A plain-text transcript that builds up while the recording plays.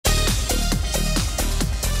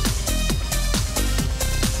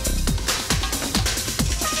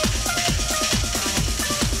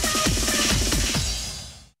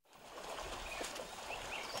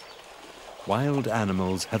Wild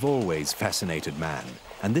animals have always fascinated man,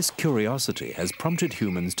 and this curiosity has prompted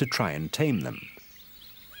humans to try and tame them.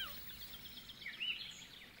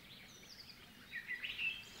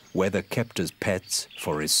 Whether kept as pets,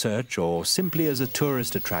 for research, or simply as a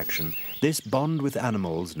tourist attraction, this bond with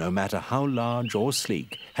animals, no matter how large or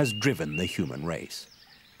sleek, has driven the human race.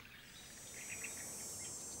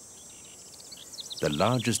 The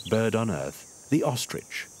largest bird on Earth, the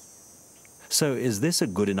ostrich. So is this a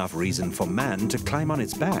good enough reason for man to climb on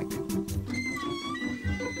its back?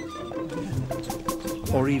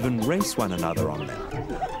 Or even race one another on them?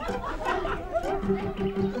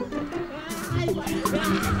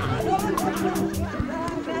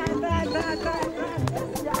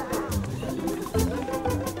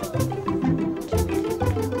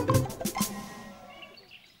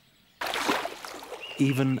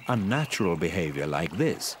 Even unnatural behavior like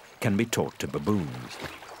this can be taught to baboons.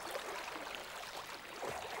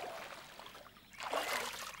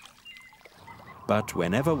 But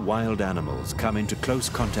whenever wild animals come into close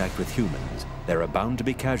contact with humans, there are bound to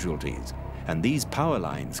be casualties, and these power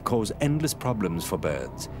lines cause endless problems for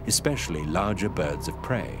birds, especially larger birds of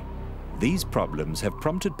prey. These problems have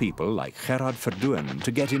prompted people like Gerard Verdoen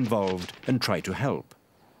to get involved and try to help.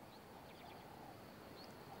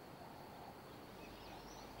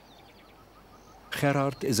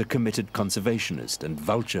 Gerard is a committed conservationist and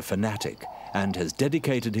vulture fanatic, and has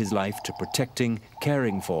dedicated his life to protecting,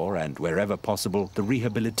 caring for, and wherever possible, the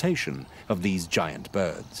rehabilitation of these giant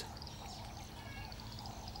birds.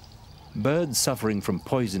 Birds suffering from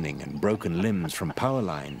poisoning and broken limbs from power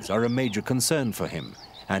lines are a major concern for him,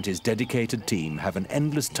 and his dedicated team have an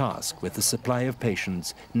endless task with the supply of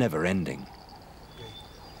patients never ending.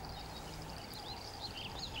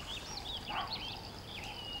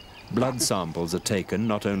 Blood samples are taken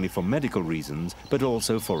not only for medical reasons, but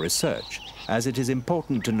also for research, as it is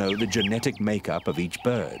important to know the genetic makeup of each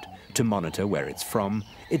bird, to monitor where it's from,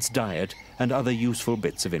 its diet, and other useful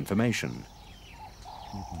bits of information.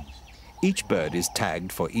 Each bird is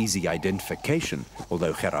tagged for easy identification,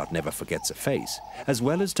 although Gerard never forgets a face, as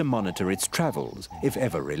well as to monitor its travels, if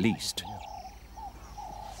ever released.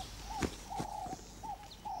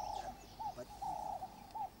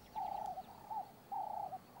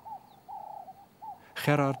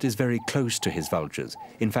 Gerard is very close to his vultures,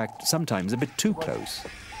 in fact, sometimes a bit too close.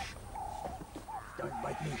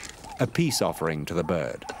 A peace offering to the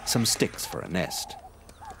bird, some sticks for a nest.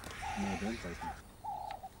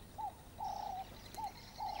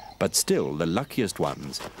 But still, the luckiest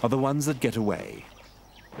ones are the ones that get away.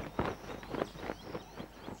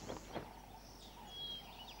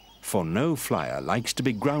 For no flyer likes to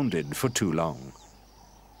be grounded for too long.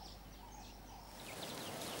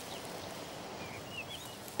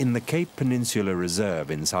 In the Cape Peninsula Reserve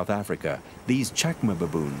in South Africa, these chacma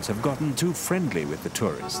baboons have gotten too friendly with the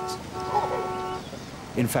tourists.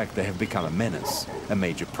 In fact, they have become a menace, a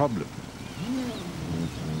major problem.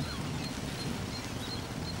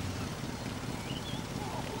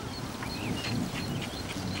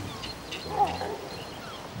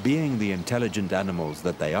 Being the intelligent animals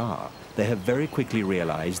that they are, they have very quickly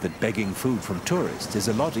realized that begging food from tourists is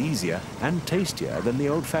a lot easier and tastier than the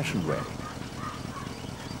old-fashioned way.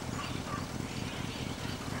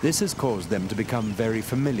 This has caused them to become very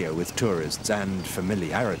familiar with tourists, and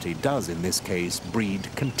familiarity does, in this case, breed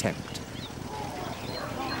contempt.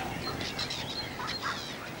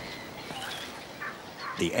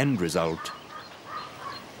 The end result: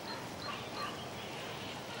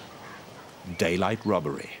 daylight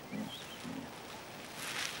robbery.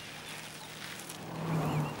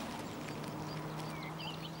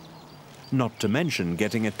 Not to mention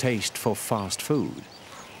getting a taste for fast food.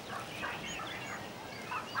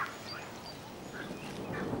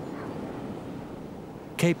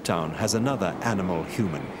 Cape Town has another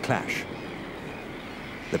animal-human clash.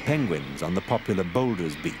 The penguins on the popular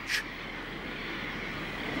Boulders Beach.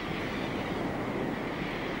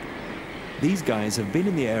 These guys have been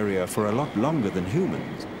in the area for a lot longer than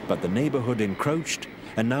humans, but the neighborhood encroached,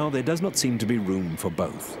 and now there does not seem to be room for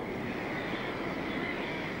both.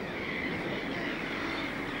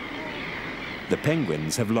 The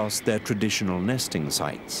penguins have lost their traditional nesting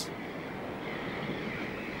sites.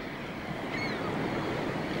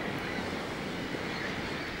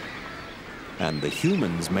 And the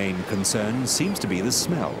humans' main concern seems to be the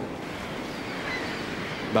smell.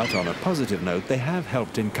 But on a positive note, they have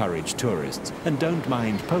helped encourage tourists and don't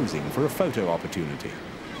mind posing for a photo opportunity.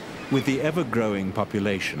 With the ever-growing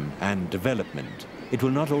population and development, it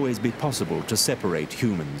will not always be possible to separate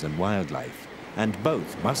humans and wildlife, and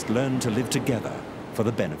both must learn to live together for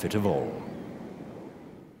the benefit of all.